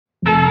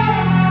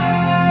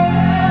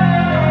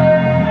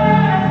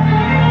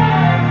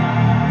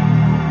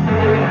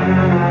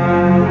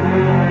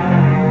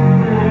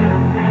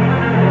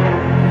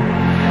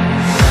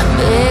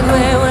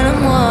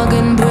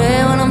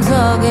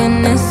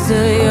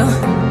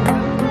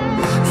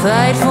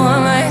Fight for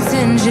my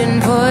attention,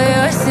 for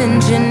your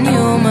ascension,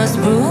 you must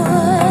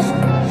prove.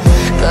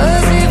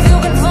 'Cause if you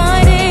can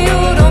find it, you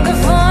don't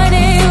confine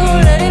it, you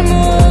let it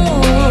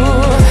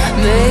move.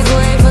 Make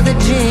way for the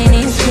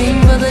genie, scream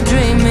for the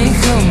dream, may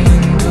come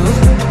and go.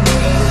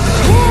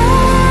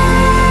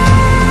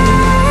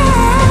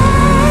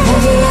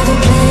 Have you ever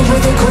played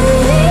with a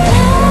queen?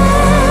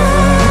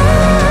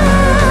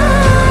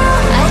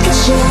 I can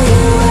show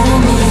you what I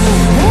mean.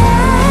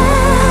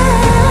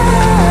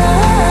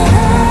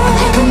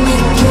 I can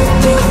make you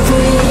feel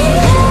free.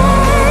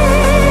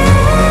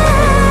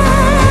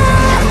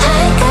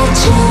 I got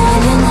you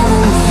when you never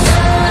leave.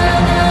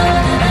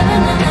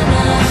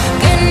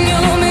 Can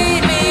you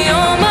meet me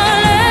on my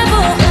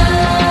level?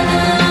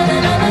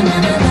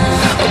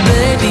 Oh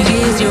baby,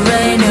 is your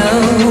reign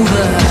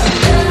over?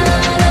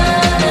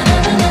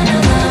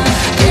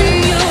 Can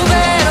you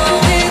battle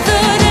with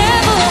the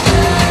devil?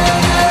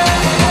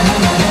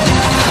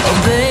 Oh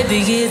baby,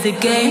 is the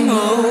game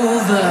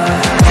over?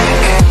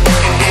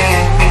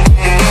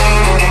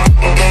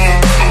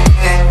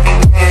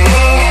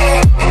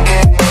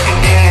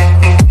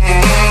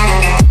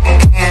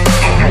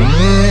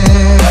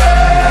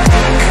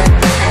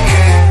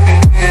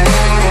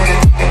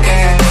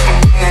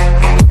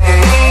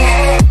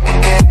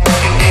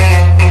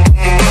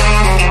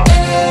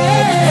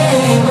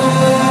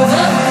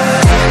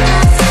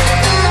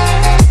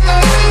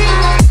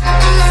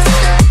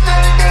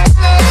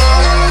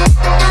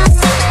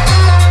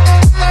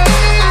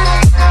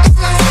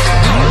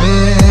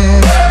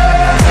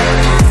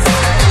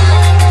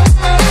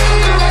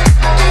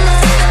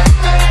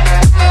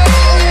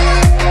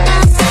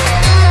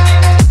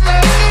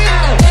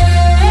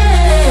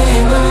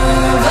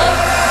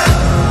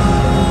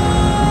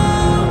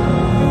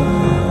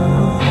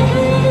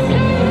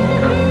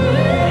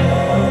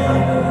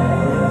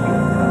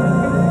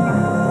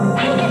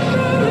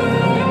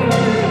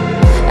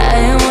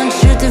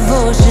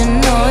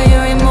 All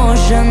your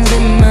emotions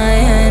in my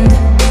hand.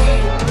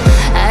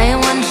 I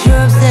want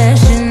your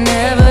obsession,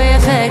 every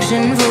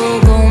affection, full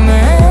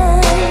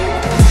command.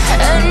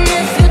 And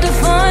if you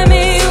define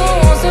me, you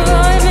won't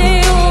survive me,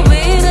 you'll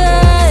be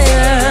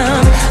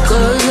damned.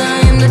 'Cause I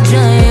am the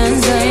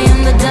giant, I am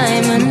the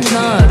diamond,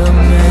 not a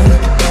man.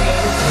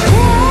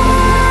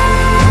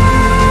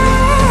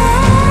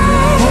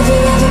 Have you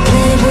ever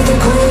played with a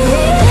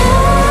queen?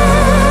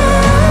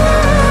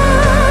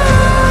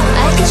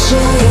 I can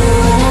show you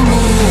what I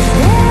mean.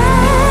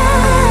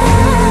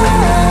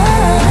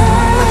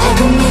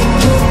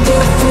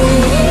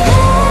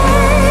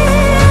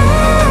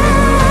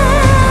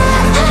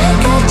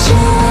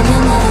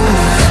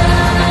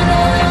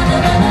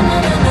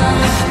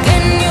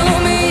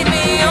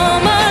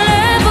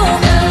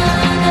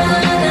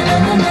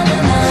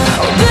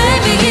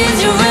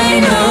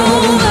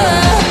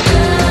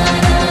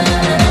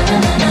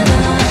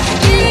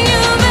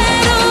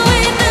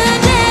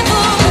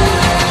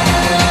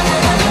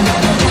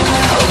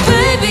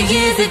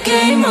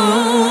 Game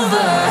over.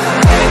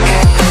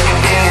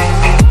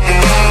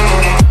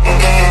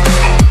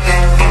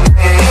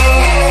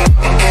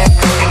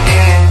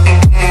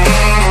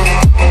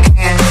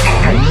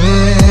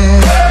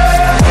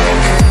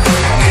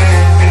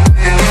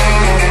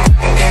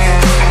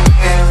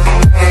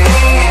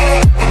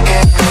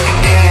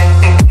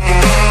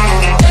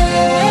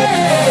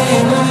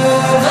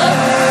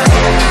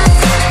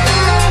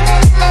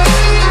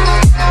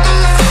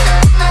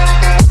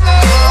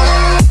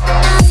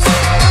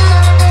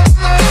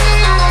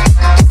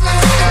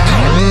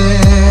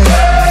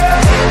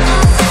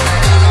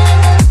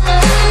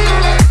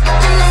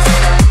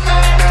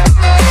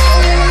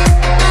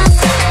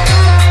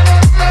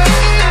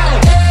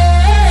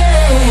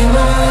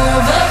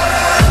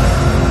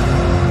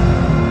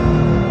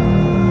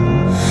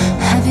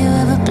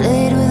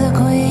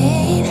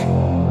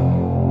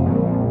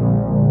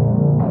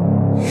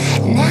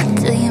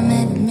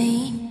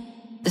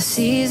 The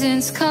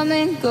seasons come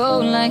and go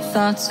like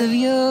thoughts of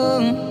you.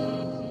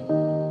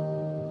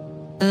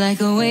 Like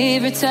a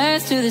wave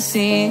returns to the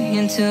sea,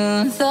 into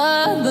the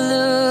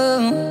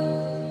blue.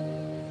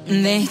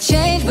 They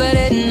change but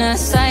in a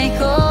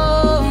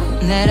cycle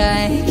that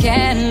I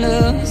can't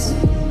lose.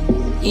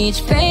 Each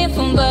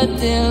painful but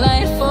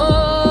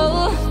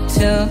delightful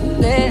to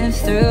live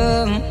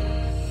through.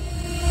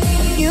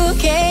 You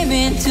came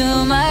into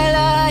my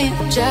life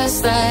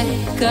just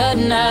like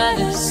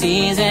another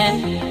season.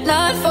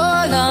 Not for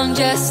long,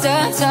 just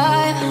a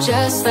time,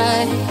 just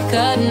like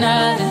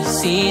another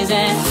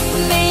season.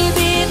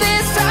 Maybe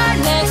this time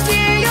next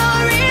year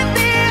you'll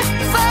reappear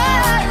for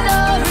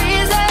no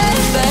reason.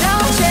 But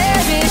I'll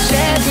cherish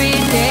every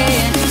day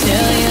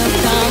until you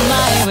come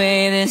my way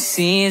this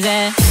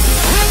season.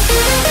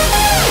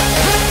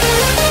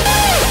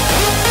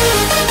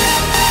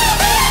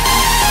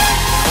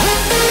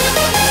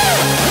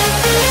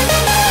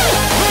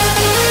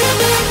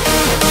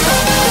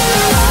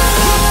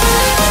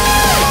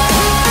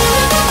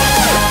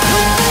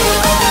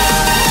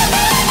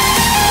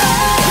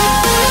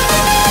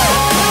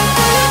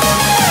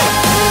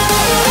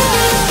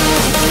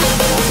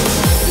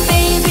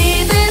 Maybe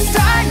this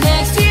time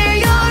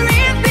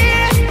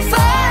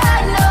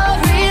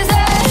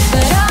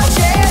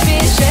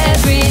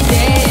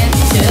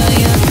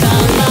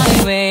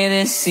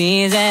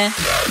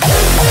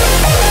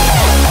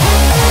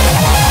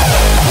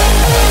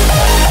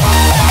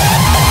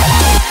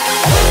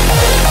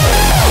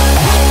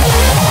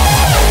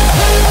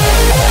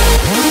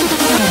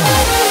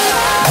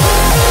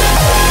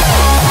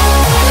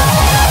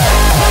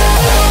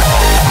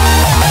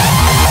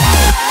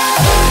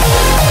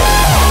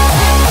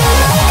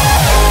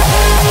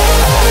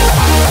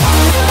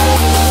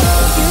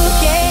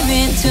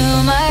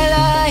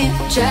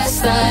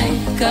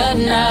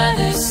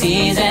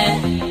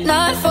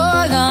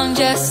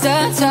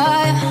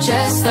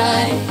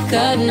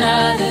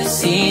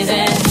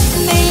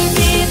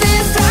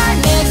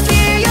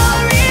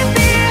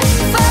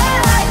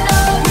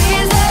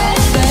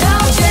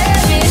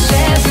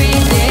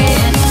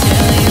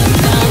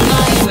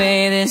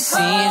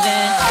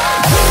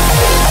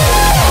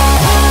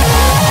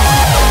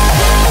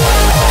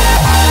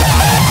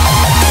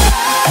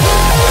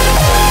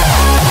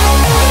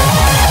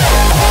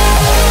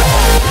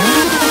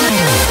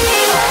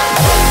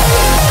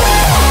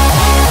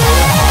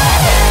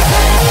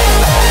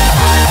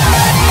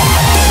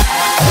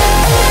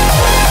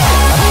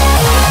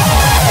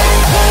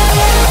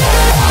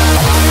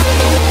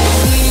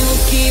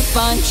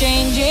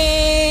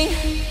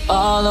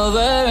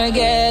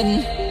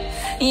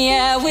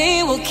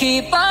will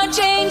keep on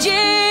changing,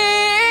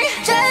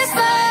 just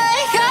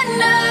like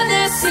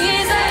another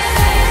season.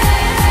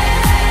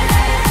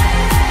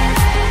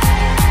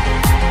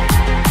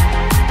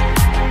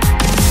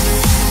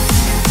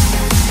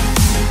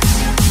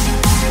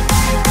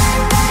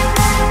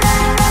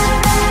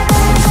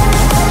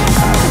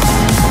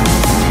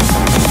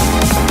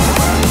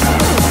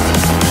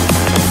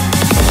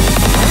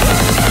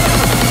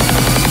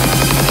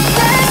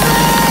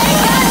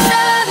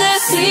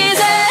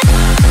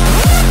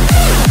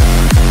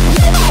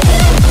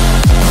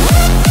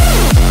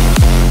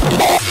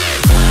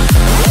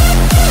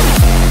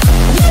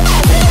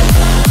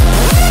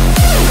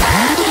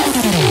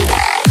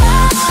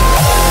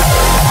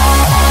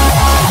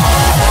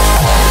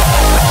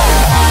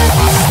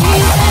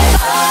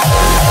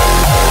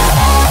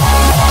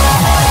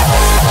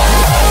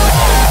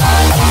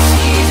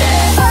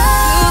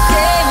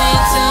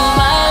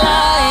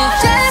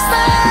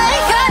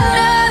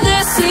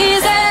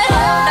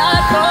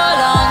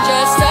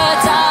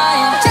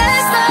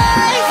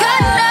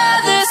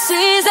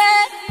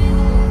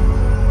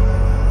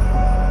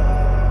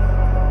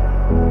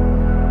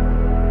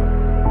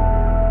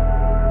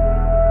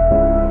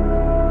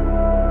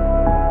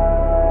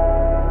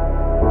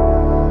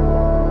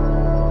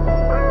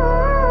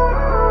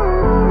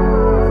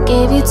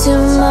 Gave you too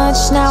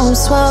much, now I'm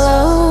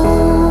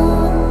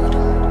swallowed.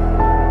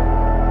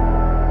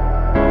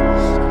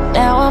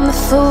 Now I'm the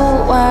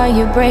fool while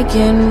you're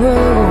breaking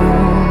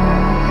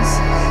rules.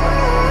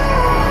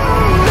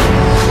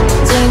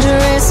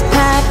 Dangerous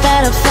path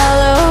that I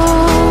follow.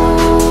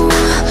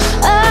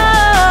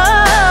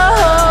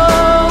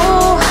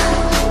 Oh,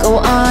 go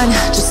on,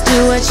 just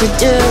do what you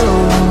do.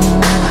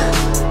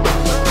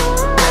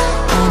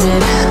 And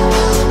it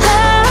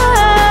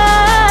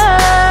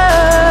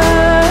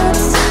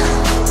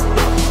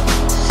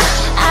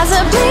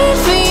bleed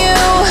for you,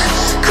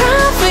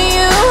 cry for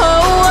you,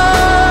 oh,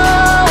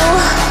 oh.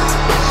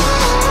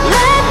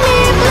 Let me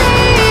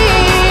bleed.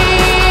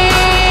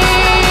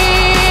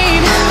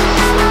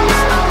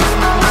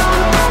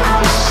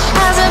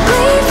 As I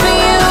bleed for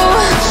you,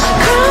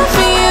 cry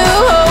for you,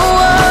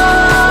 oh,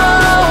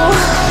 oh.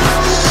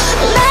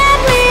 Let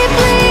me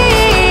bleed.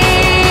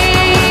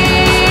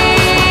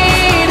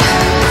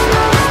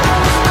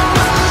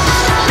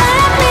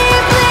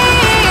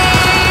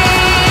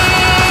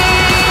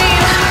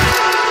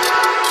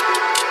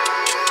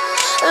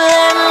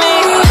 Let me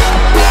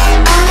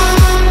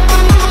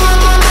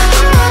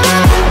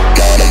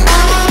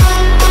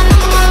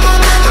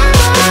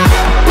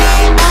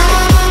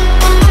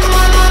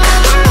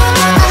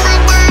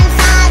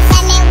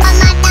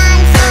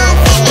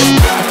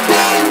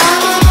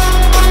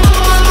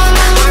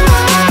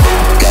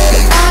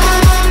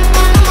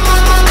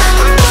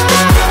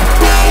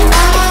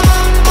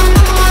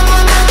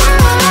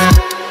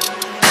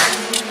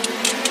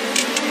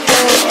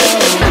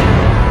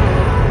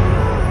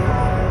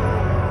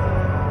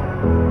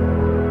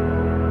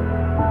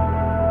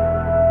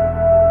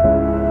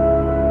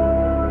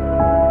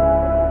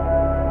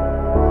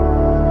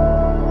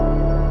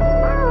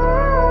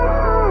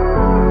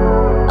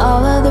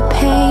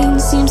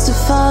seems to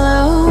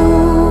follow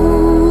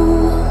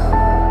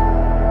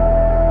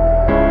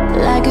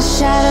like a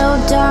shadow,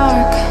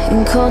 dark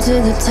and cold to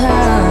the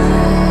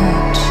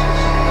touch.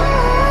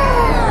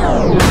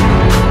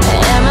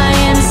 Am I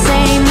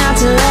insane not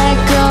to let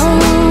go?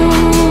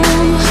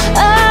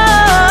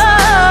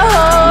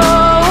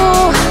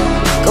 Oh,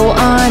 go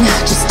on,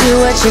 just do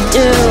what you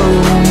do.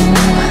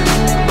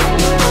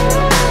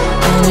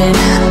 And it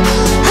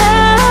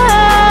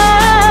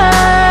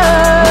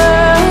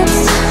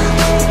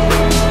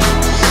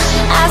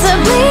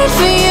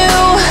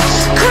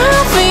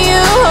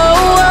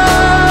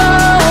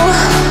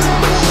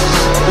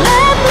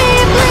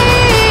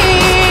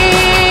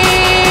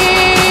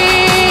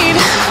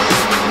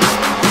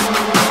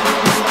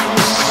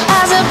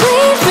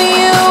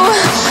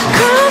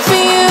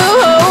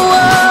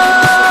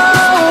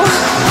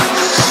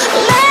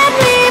let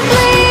me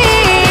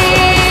bleed.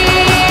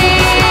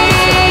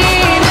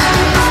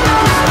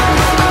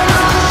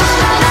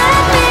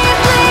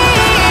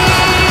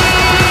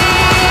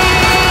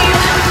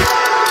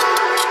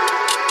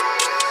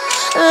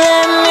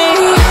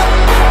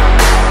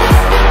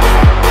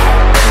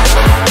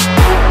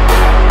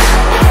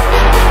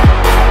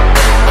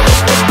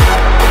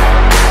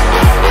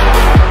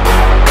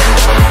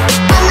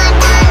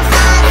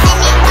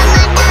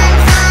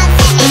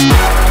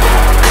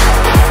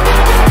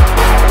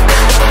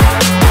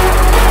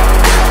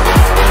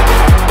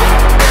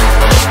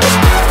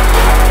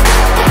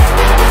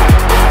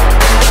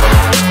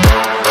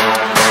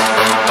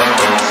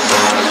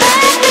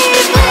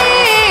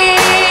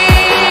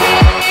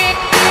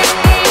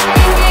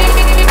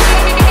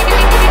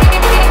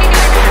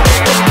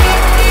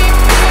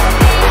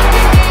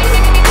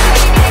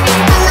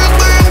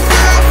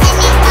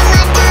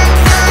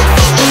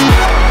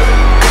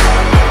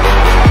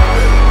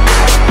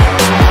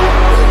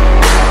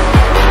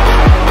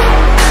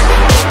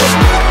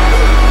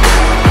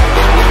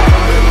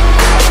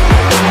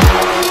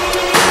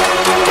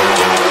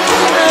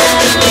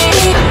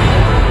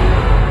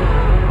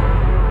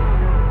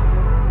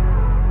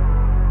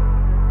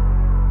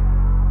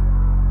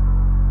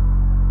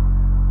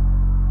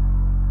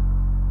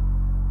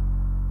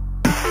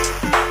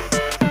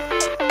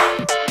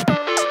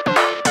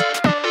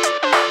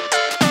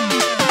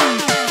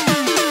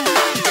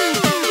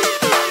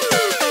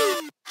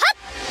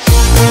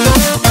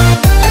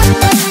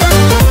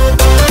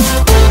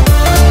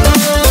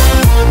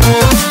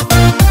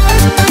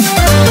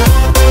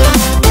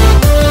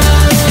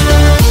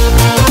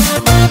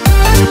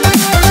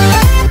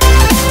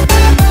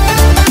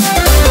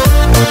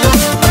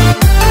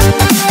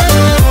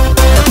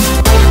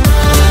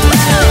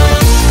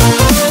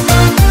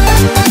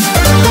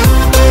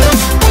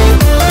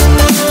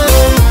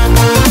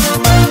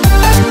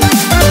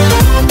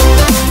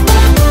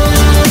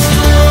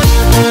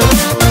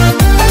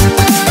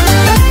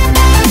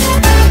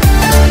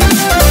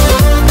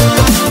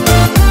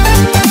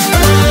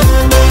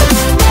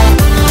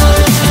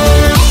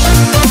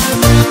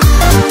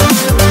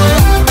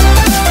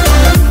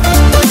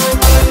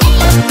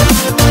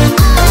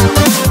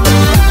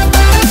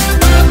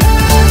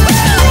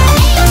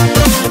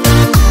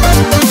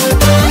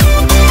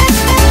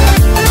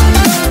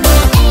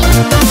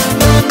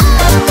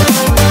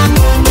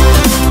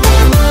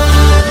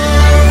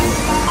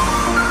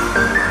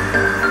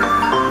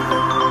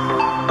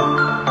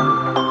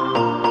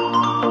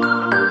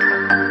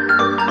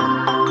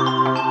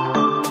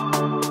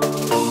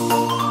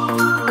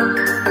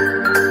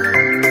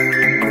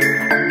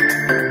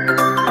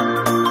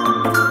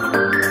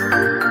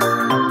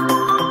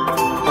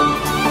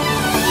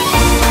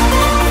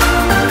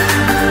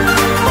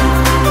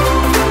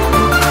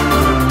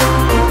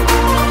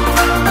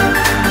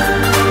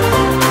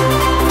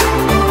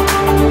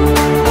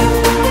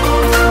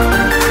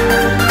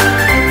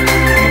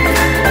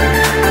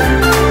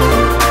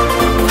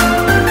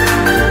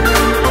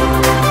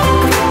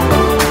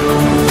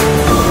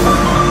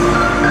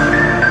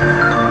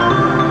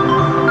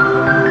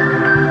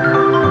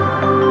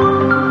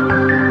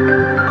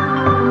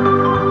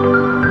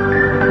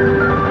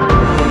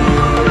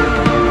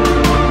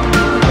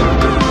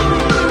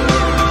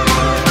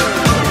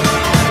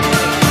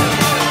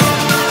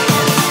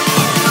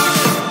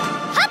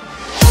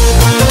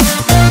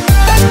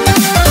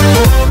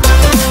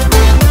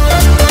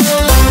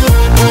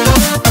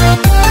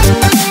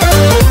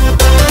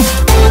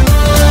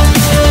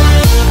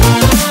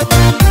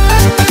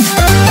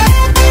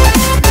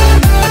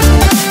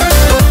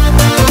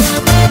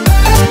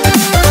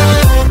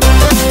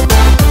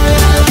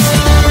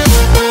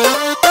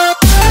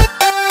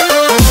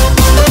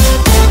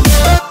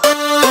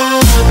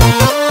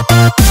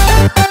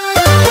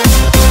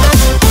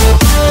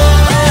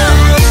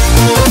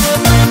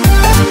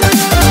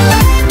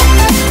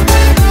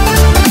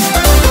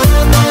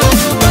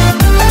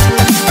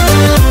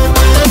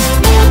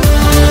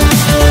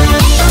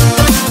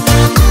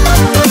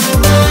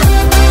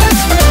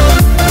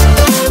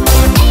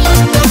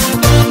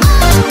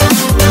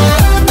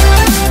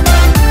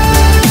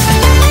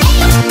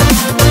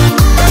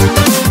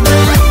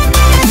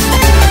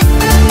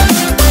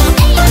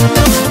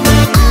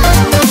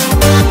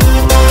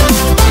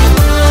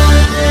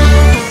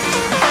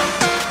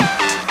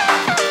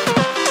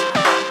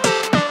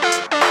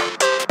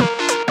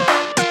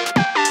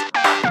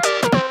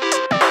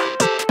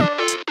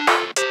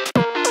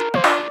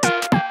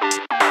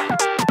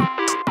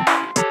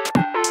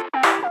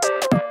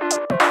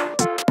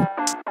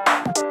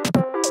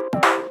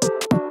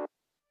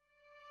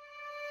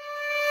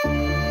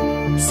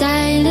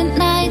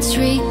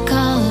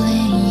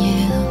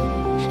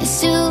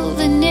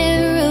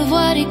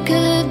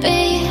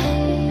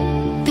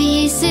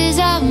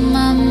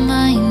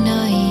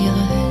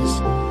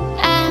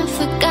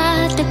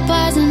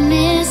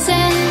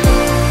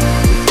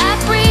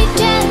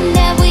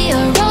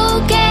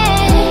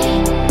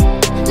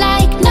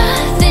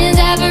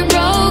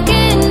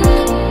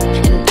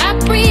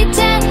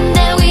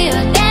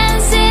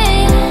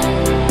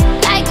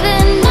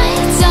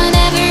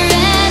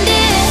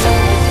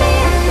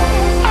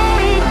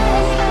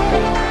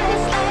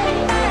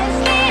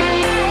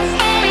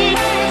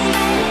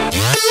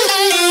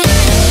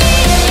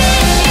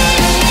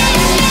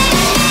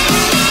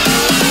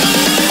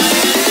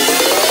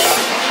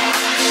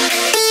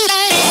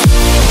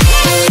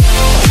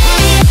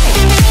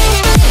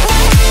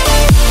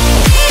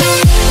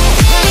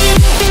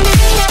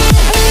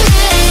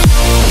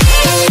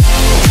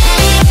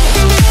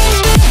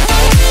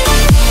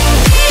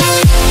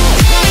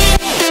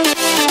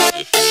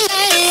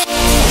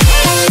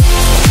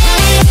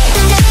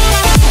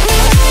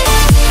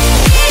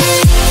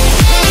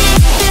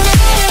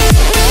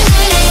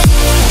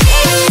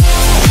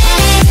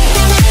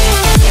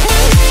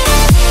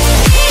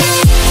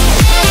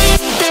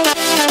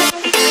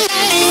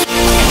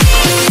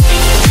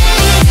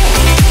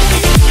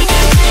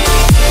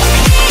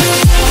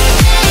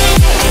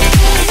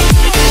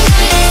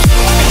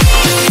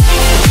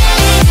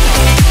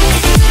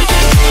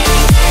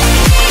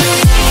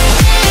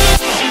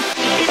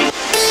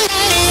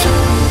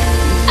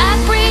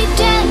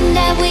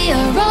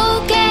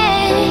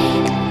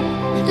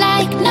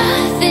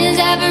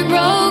 never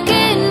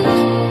broken,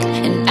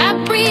 and I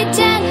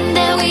pretend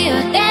that we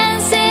are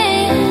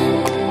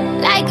dancing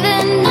like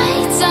the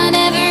nights are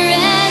never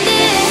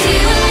ending. We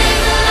will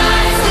live our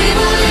lives, we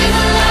will live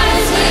our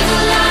lives, live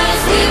our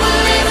lives, we will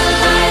live our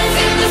lives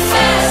in the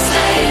fast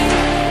lane.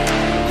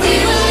 We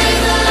will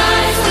live our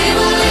lives, we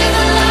will live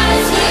our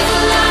lives, live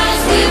our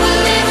lives, we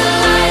will live our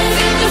lives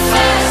in the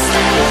fast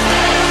lane.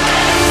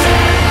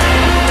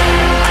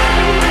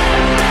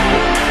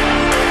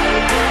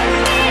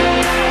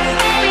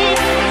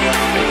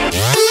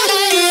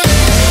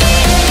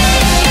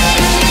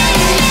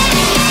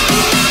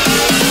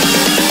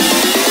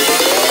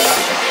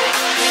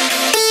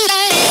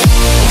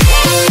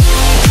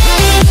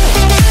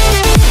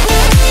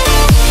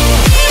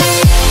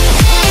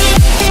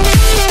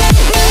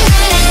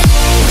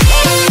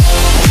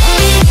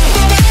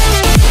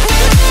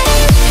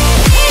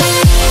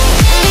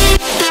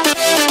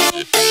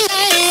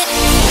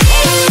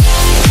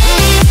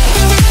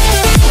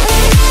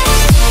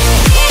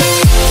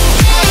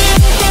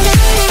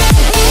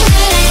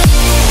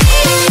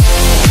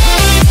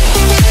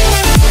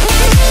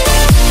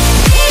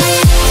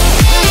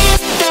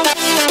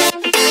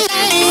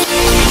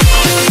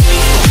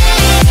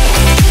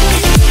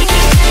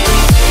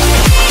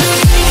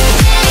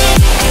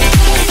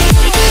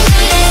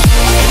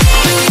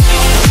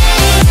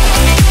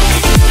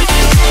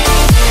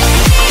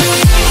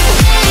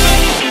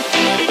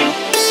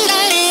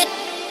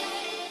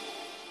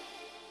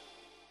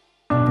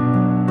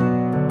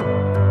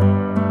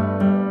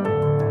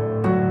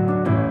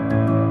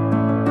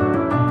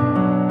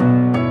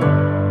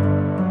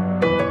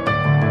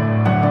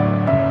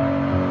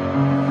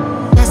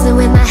 Messing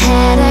with my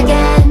head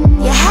again.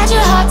 You had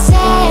your heart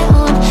set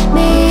on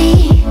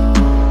me,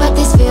 but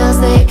these feels,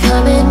 they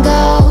come and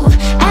go,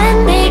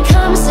 and they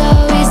come so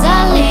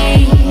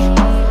easily.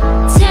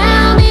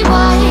 Tell me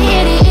what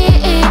it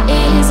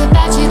is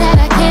about you that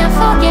I can't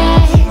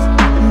forget,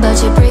 but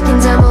you're breaking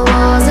down my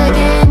walls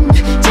again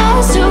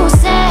just to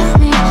set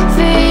me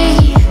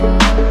free.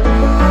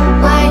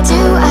 Why do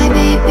I,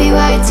 baby,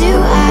 why do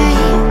I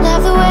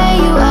love the way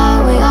you are,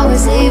 we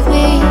always leave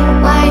me?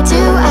 Why do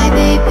I,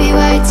 baby,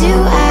 why do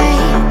I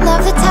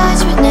love the touch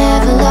but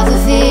never love the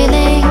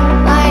feeling?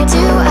 Why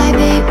do I,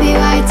 baby,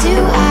 why do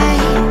I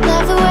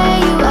love the way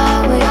you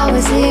are, we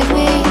always leave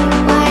me?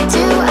 Why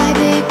do I,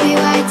 baby,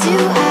 why do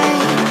I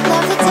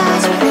love the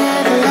touch but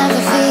never love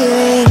the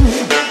feeling?